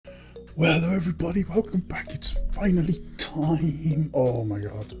Well, hello everybody, welcome back. It's finally time. Oh my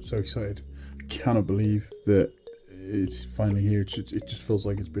god, so excited. I cannot believe that it's finally here. It just feels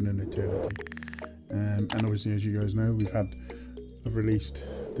like it's been an eternity. And obviously, as you guys know, I've released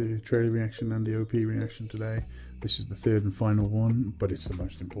the trailer reaction and the OP reaction today. This is the third and final one, but it's the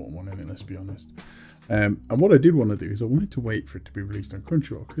most important one in it, let's be honest. And what I did want to do is I wanted to wait for it to be released on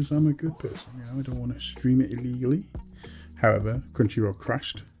Crunchyroll because I'm a good person, you know, I don't want to stream it illegally. However, Crunchyroll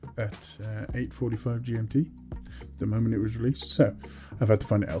crashed at 8:45 GMT the moment it was released, so I've had to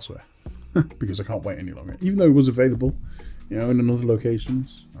find it elsewhere because I can't wait any longer. Even though it was available, you know, in other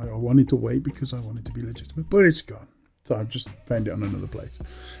locations, I wanted to wait because I wanted to be legitimate, but it's gone. So I've just found it on another place.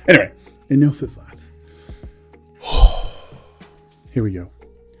 Anyway, enough of that. Here we go.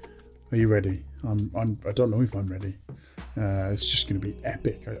 Are you ready? I don't know if I'm ready. It's just going to be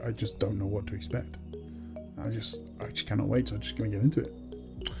epic. I just don't know what to expect. I just cannot wait, so I'm just going to get into it.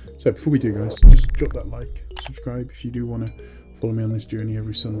 So before we do, guys, just drop that like, subscribe if you do want to follow me on this journey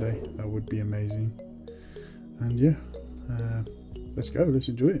every Sunday. That would be amazing. And yeah, let's go. Let's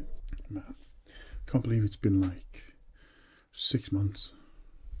enjoy it. Man, can't believe it's been like 6 months.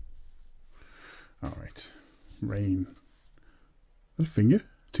 All right, Rain. A finger?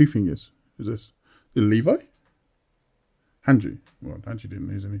 2 fingers. Is this Levi? Hanji. Well, Hanji didn't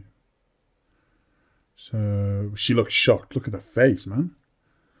lose any. So she looks shocked. Look at her face, man.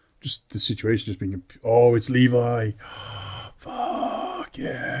 Just the situation just being... Oh, it's Levi. Fuck,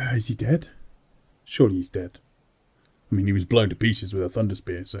 yeah. Is he dead? Surely he's dead. I mean, he was blown to pieces with a thunder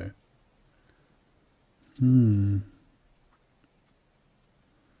spear, so...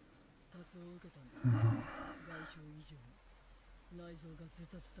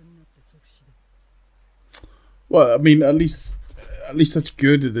 Well, I mean, at least that's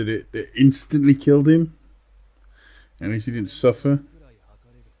good that it instantly killed him. At least he didn't suffer.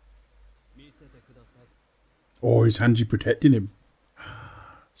 Or is Hanji protecting him?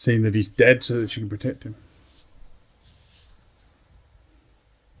 Saying that he's dead so that she can protect him.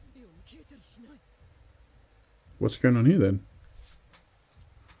 What's going on here then?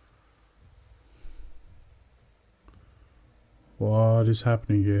 What is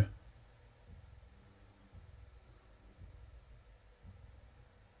happening here?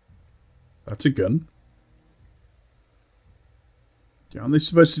 That's a gun. Yeah, aren't they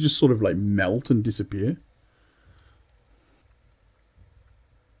supposed to just sort of like melt and disappear?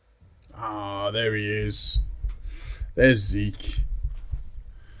 Ah, there he is. There's Zeke.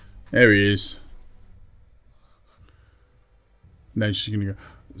 There he is. Now she's gonna go,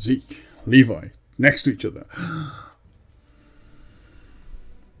 Zeke, Levi, next to each other.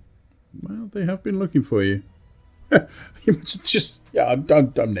 Well, they have been looking for you. It's just, yeah,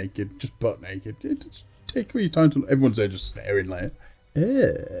 I'm naked, just butt naked. Just take all your time to. Everyone's there just staring like,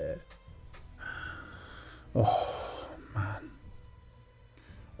 oh man,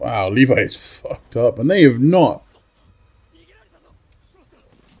 wow, Levi is fucked up, and they have not.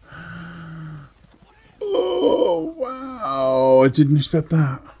 Oh wow, I didn't expect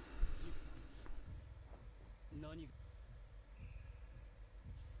that.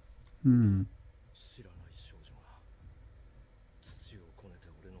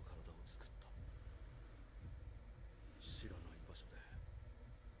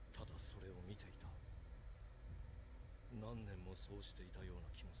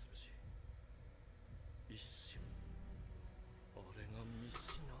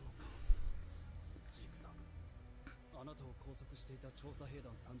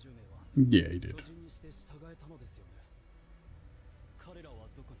 Yeah, he did.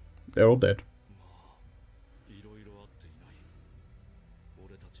 They're all dead.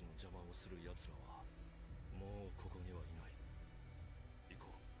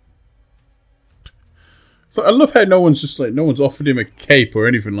 So I love how no one's offered him a cape or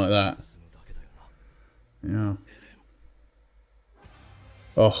anything like that. Yeah.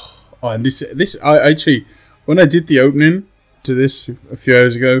 Oh, and this I actually, when I did the opening to this a few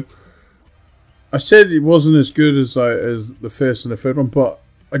hours ago, I said it wasn't as good as the first and the third one, but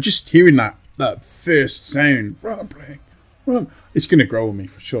I just hearing that first sound, rumbling, it's gonna grow on me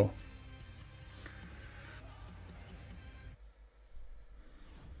for sure.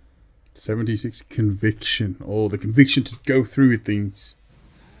 "76 conviction." Oh, the conviction to go through with things.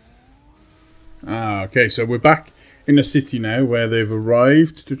 Ah, okay, so we're back in a city now where they've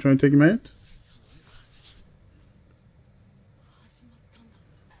arrived to try and take him out.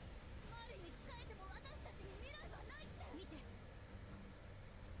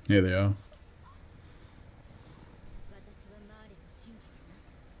 Here they are.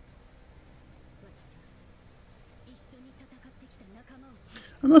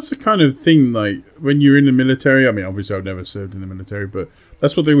 And And that's the kind of thing, like, when you're in the military, I mean, obviously I've never served in the military, but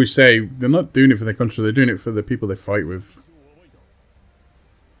that's what they always say. They're not doing it for their country, they're doing it for the people they fight with.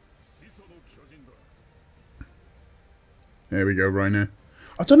 There we go, Rhino.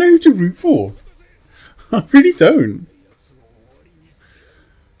 I don't know who to root for. I really don't.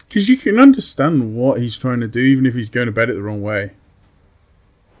 Because you can understand what he's trying to do, even if he's going about it the wrong way.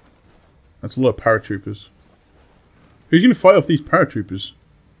 That's a lot of paratroopers. Who's going to fight off these paratroopers?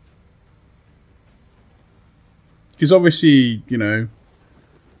 Because obviously, you know,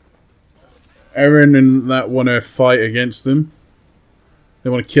 Eren and that want to fight against them. They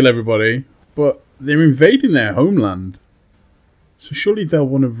want to kill everybody. But they're invading their homeland. So surely they'll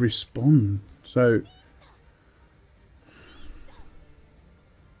want to respond. So...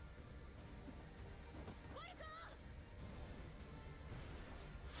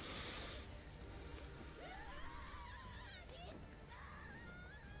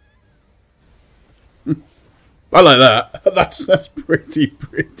 I like that. That's pretty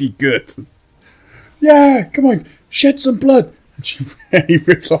good. Yeah, come on, shed some blood. And she really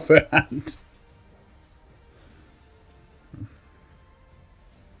rips off her hand.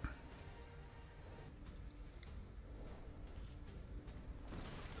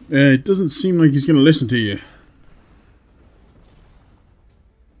 It doesn't seem like he's going to listen to you.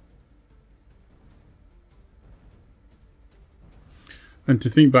 And to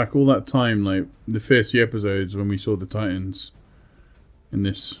think back all that time, like the first few episodes when we saw the Titans in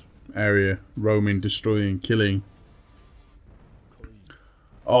this area, roaming, destroying, killing.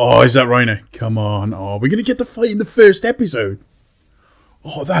 Oh, is that Rhino? Come on. Oh, we're going to get the fight in the first episode.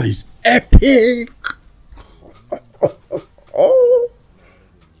 Oh, that is epic. Oh.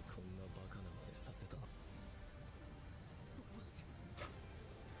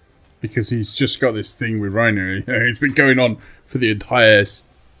 Because he's just got this thing with Rhino. It's been going on for the entire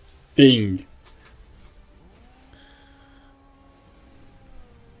thing.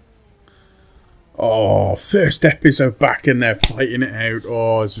 Oh, first episode back in there fighting it out.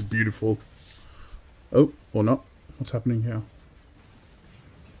 Oh, this is beautiful. Oh, or not. What's happening here?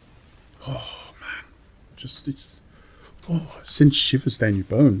 Oh, man. Just, it's... Oh, it sends shivers down your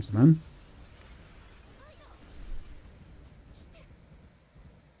bones, man.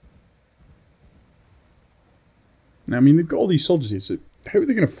 Now, I mean, they've got all these soldiers here, so how are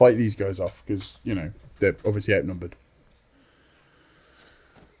they going to fight these guys off? Because, you know, they're obviously outnumbered.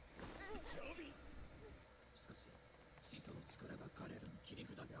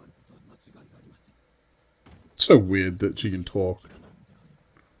 So weird that she can talk.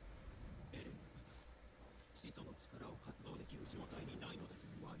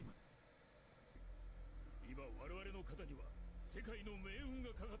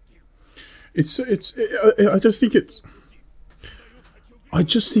 I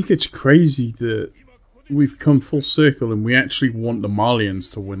just think it's crazy that we've come full circle and we actually want the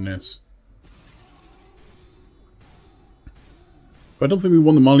Malians to win this. But I don't think we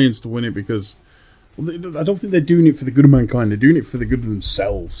want the Malians to win it because I don't think they're doing it for the good of mankind. They're doing it for the good of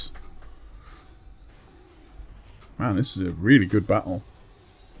themselves. Man, this is a really good battle.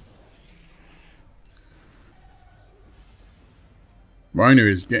 Rhino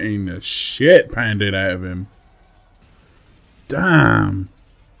is getting the shit pounded out of him. Damn.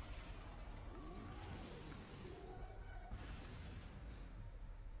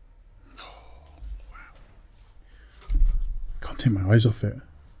 Oh, wow. Can't take my eyes off it.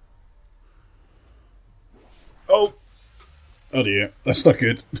 Oh. Oh dear. That's not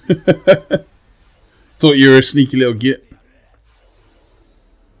good. Thought you were a sneaky little git.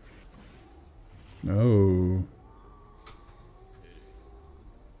 Oh.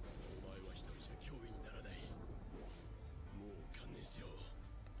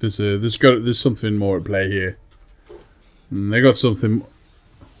 There's something more at play here. And they got something.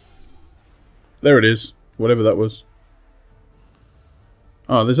 There it is. Whatever that was.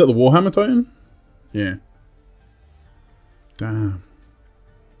 Oh, is that the Warhammer Titan? Yeah. Damn.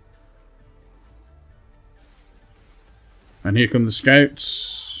 And here come the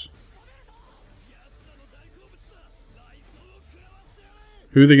scouts.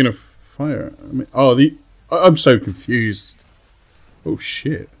 Who are they gonna fire? I mean, oh, I'm so confused. Oh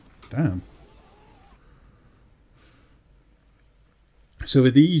shit. Damn. So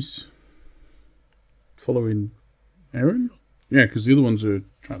are these following Eren? Yeah, because the other ones are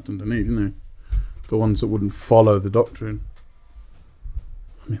trapped underneath, aren't they? The ones that wouldn't follow the doctrine.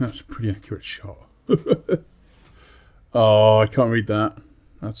 I mean, that's a pretty accurate shot. Oh, I can't read that.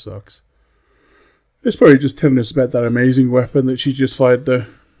 That sucks. It's probably just telling us about that amazing weapon that she just fired there.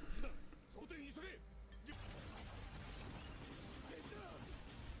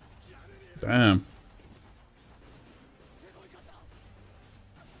 Damn.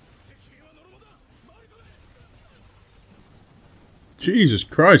 Jesus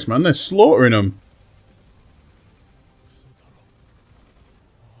Christ, man, they're slaughtering them.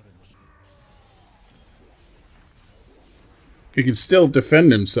 He can still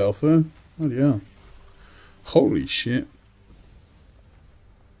defend himself, huh? Oh, yeah. Holy shit.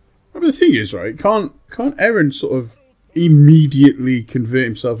 But the thing is, right, can't Eren sort of immediately convert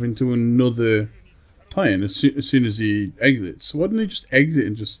himself into another Titan as soon as he exits? So why didn't he just exit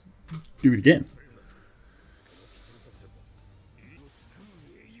and just do it again?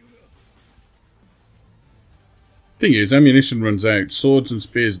 Thing is, ammunition runs out. Swords and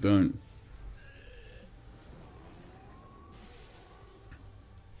spears don't.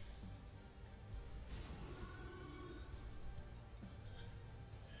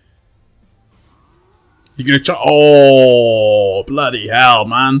 You're gonna try. Oh, bloody hell,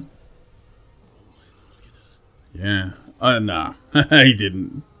 man. Yeah. Nah. He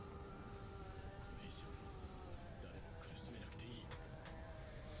didn't.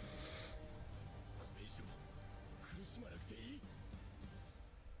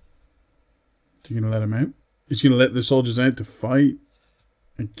 You gonna let him out? Is he gonna let the soldiers out to fight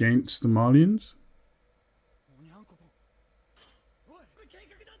against the Malians?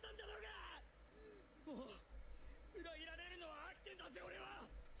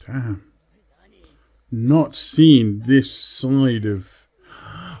 Damn. Not seen this side of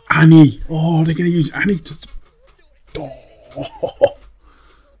Annie. Oh, they're gonna use Annie to. Oh.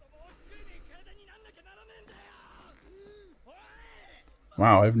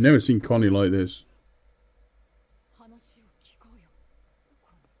 Wow, I've never seen Connie like this.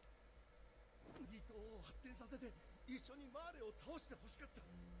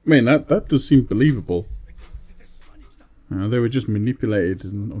 Man, that does seem believable. They were just manipulated,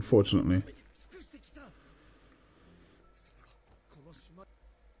 unfortunately.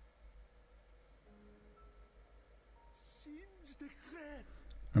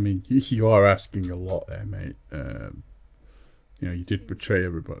 I mean, you are asking a lot there, mate. You know, you did betray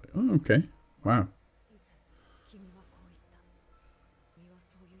everybody. Oh, okay. Wow.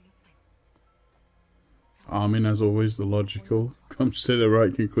 Armin, as always, the logical, comes to the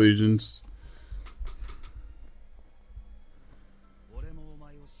right conclusions.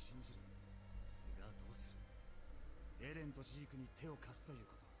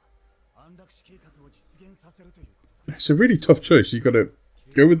 It's a really tough choice. You got to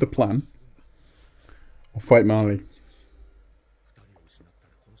go with the plan or fight Marley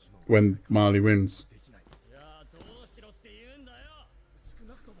when Marley wins.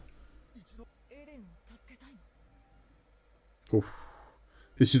 Oof.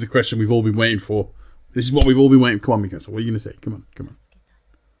 This is the question we've all been waiting for. This is what we've all been waiting for. Come on, Mikasa. What are you going to say? Come on, come on.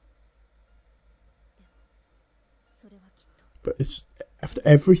 But it's after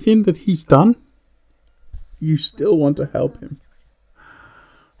everything that he's done, you still want to help him.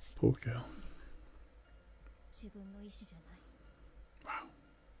 Poor girl. Wow.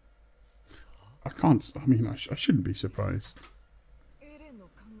 I can't. I mean, I shouldn't be surprised.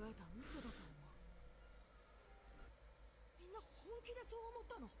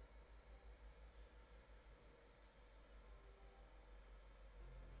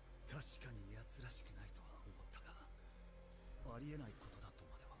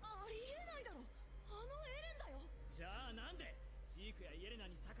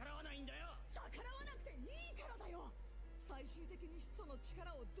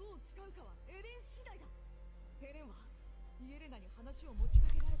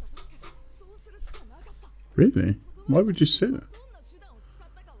 Really? Why would you say that?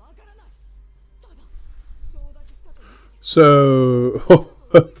 So,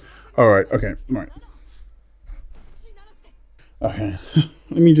 alright, okay, right. Okay,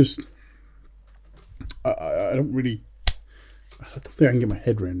 let me just, I don't really, I don't think I can get my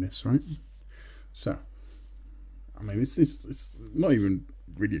head around this, right? So, I mean, it's not even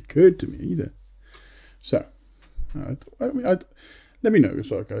really occurred to me either. So, let me know as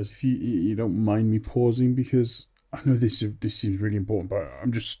well, guys, if you don't mind me pausing, because I know this is really important, but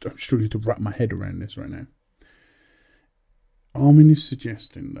I'm struggling to wrap my head around this right now. Armin is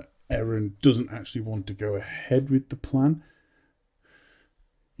suggesting that Eren doesn't actually want to go ahead with the plan.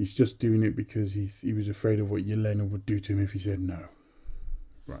 He's just doing it because he was afraid of what Yelena would do to him if he said no.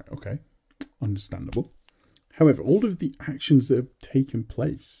 Right, okay. Understandable. However, all of the actions that have taken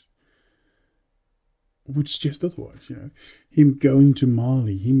place would suggest otherwise, you know. Him going to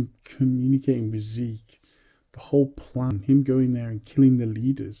Marley, him communicating with Zeke, the whole plan, him going there and killing the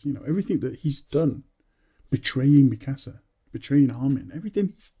leaders, you know, everything that he's done. Betraying Mikasa, betraying Armin,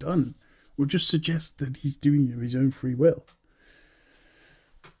 everything he's done would just suggest that he's doing it of his own free will.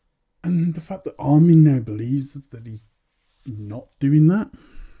 And the fact that Armin now believes that he's not doing that,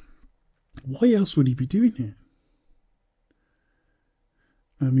 why else would he be doing it?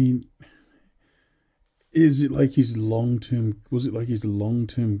 I mean, is it like his long-term, was it like his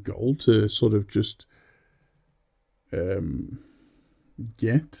long-term goal to sort of just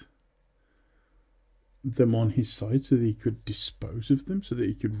get them on his side so that he could dispose of them, so that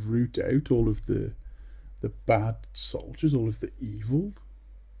he could root out all of the bad soldiers, all of the evil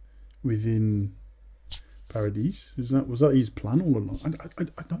within Paradise? Was that his plan all along?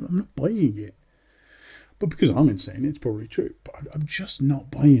 I'm not buying it. But because I'm insane, it's probably true. But I'm just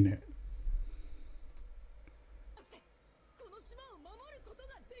not buying it.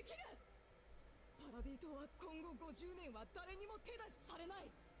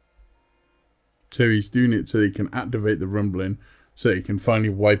 So he's doing it so he can activate the rumbling, so he can finally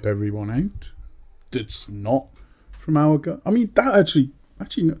wipe everyone out. That's not from our gut. I mean, that actually,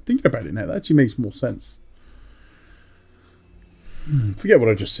 thinking about it now, that actually makes more sense. Forget what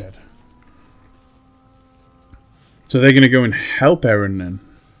I just said. So they're going to go and help Eren then.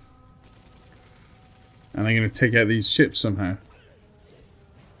 And they're going to take out these ships somehow.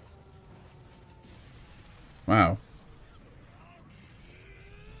 Wow.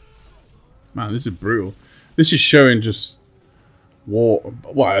 Man, this is brutal. This is showing just war.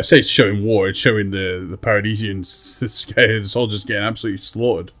 Well, I say it's showing war. It's showing the Paradisian soldiers getting absolutely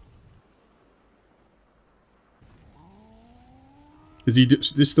slaughtered. Is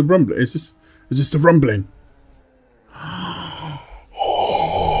this the rumbling? Is this the rumbling?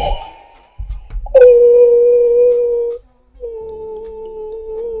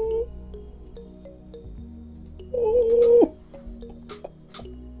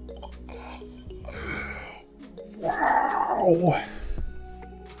 Wow!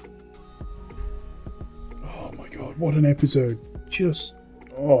 Oh my god, what an episode. Just,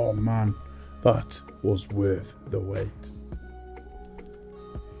 oh man, that was worth the wait.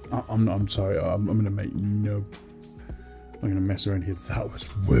 I'm sorry, I'm going to make no... I'm going to mess around here. That was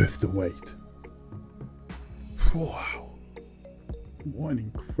worth the wait. Wow. What an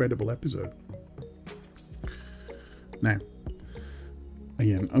incredible episode. Now,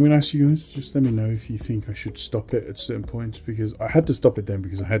 again, I'm going to ask you guys, just let me know if you think I should stop it at certain points, because I had to stop it then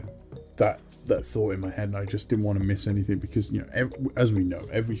because I had that thought in my head and I just didn't want to miss anything, because, you know, as we know,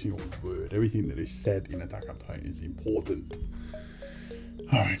 every single word, everything that is said in Attack on Titan is important.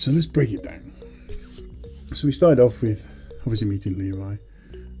 Alright, so let's break it down. So we started off with obviously meeting Levi,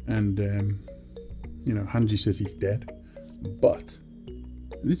 and you know, Hanji says he's dead, but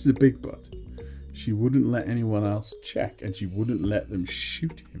this is a big but. She wouldn't let anyone else check, and she wouldn't let them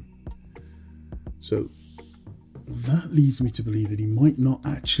shoot him. So that leads me to believe that he might not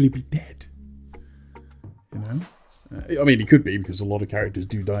actually be dead. You know, I mean, he could be, because a lot of characters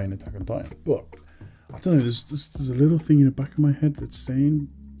do die in Attack on Titan, but I don't know, there's a little thing in the back of my head that's saying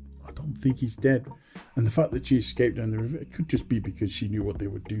I don't think he's dead. And the fact that she escaped down the river, it could just be because she knew what they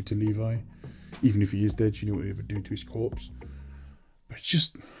would do to Levi. Even if he is dead, she knew what they would do to his corpse. But it's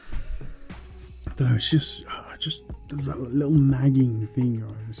just, I don't know, it's just, there's that little nagging thing,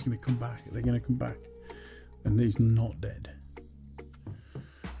 right? It's going to come back, they're going to come back. And he's not dead.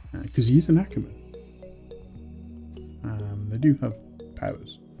 Because he's an Ackerman. They do have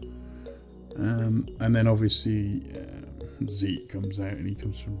powers. And then obviously Zeke comes out, and he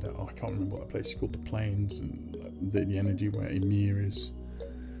comes from that, I can't remember what that place is called, the plains, and the energy where Ymir is,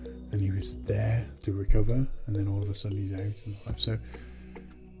 and he was there to recover, and then all of a sudden he's out and alive. So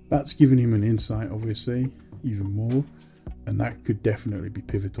that's given him an insight, obviously, even more, and that could definitely be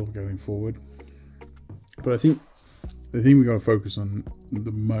pivotal going forward. But I think the thing we got to focus on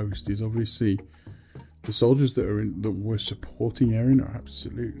the most is obviously the soldiers that were supporting Eren are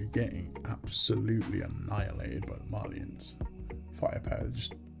getting absolutely annihilated by the Marlians. Firepower,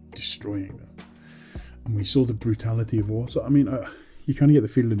 just destroying them. And we saw the brutality of war. So, I mean, you kind of get the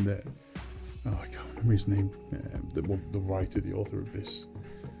feeling that, I can't remember his name, the writer, the author of this.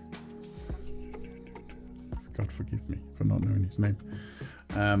 God forgive me for not knowing his name.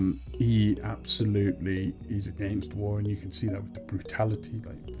 He absolutely is against war, and you can see that with the brutality,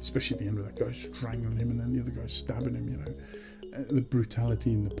 like especially at the end where that guy strangling him and then the other guy stabbing him, you know, the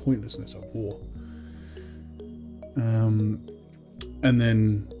brutality and the pointlessness of war. And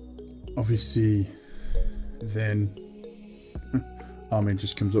then obviously then Armin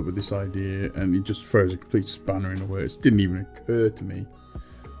just comes up with this idea, and he just throws a complete spanner in the works. It didn't even occur to me.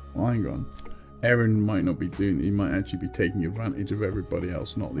 Well, hang on. Eren might not be doing it, he might actually be taking advantage of everybody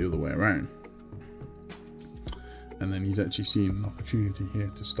else, not the other way around. And then he's actually seen an opportunity here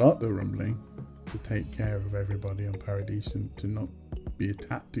to start the rumbling, to take care of everybody on Paradise and to not be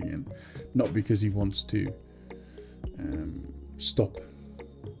attacked again. Not because he wants to stop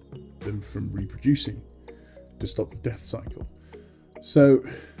them from reproducing, to stop the death cycle. So,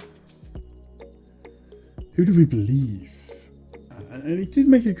 who do we believe? And he did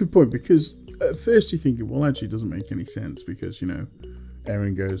make a good point, because at first you think, well, actually it doesn't make any sense, because, you know,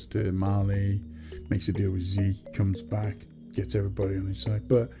 Eren goes to Mali, makes a deal with Zeke, comes back, gets everybody on his side.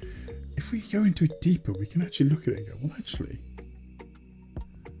 But if we go into it deeper, we can actually look at it and go, well, actually,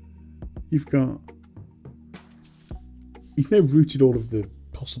 you've got... He's now rooted all of the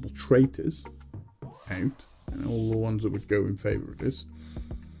possible traitors out, and all the ones that would go in favour of this.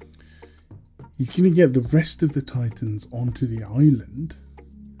 He's going to get the rest of the Titans onto the island,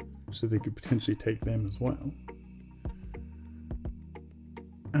 so they could potentially take them as well.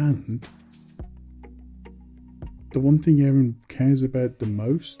 And the one thing Eren cares about the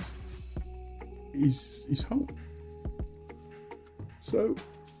most is home. So,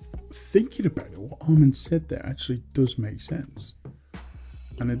 thinking about it, what Armin said there actually does make sense.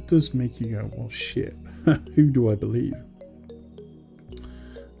 And it does make you go, well, shit, who do I believe?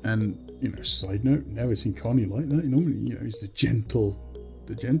 And, you know, side note, never seen Connie like that. Normally, you know, he's the gentle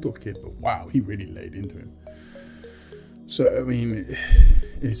kid, but wow, he really laid into him. So, I mean,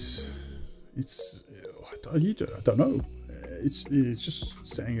 it's I don't know. It's just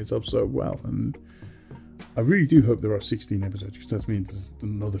setting it up so well, and I really do hope there are 16 episodes, because that means there's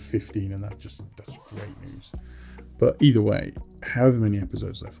another 15, and that's great news. But either way, however many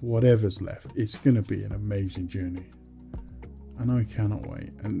episodes left, whatever's left, it's going to be an amazing journey, and I cannot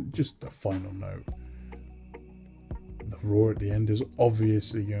wait. And just a final note, the roar at the end is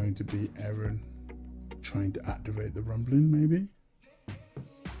obviously going to be Eren trying to activate the rumbling, maybe?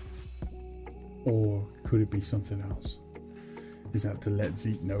 Or could it be something else? Is that to let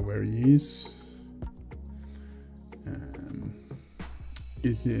Zeke know where he is?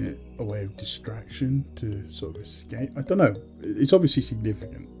 Is it a way of distraction to sort of escape? I don't know. It's obviously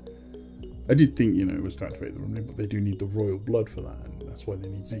significant. I did think, you know, it was to activate the rumbling, but they do need the royal blood for that, and that's why they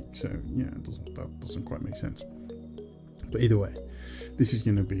need Zeke. So yeah, that doesn't quite make sense. But either way, this is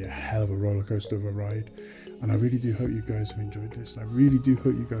going to be a hell of a roller coaster of a ride, and I really do hope you guys have enjoyed this, and I really do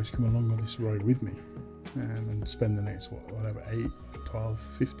hope you guys come along on this ride with me and spend the next, whatever, 8, 12,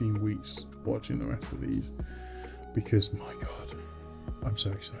 15 weeks watching the rest of these, because my god, I'm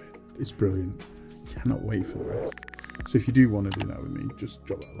so excited. It's brilliant. Cannot wait for the rest. So if you do want to do that with me, just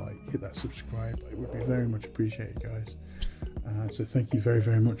drop that like, hit that subscribe. It would be very much appreciated, guys. So thank you very,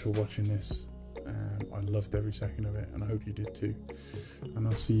 very much for watching this. I loved every second of it, and I hope you did too. And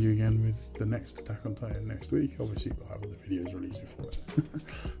I'll see you again with the next Attack on Titan next week. Obviously, we'll have other videos released before it.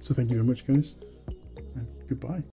 So thank you very much, guys, and goodbye.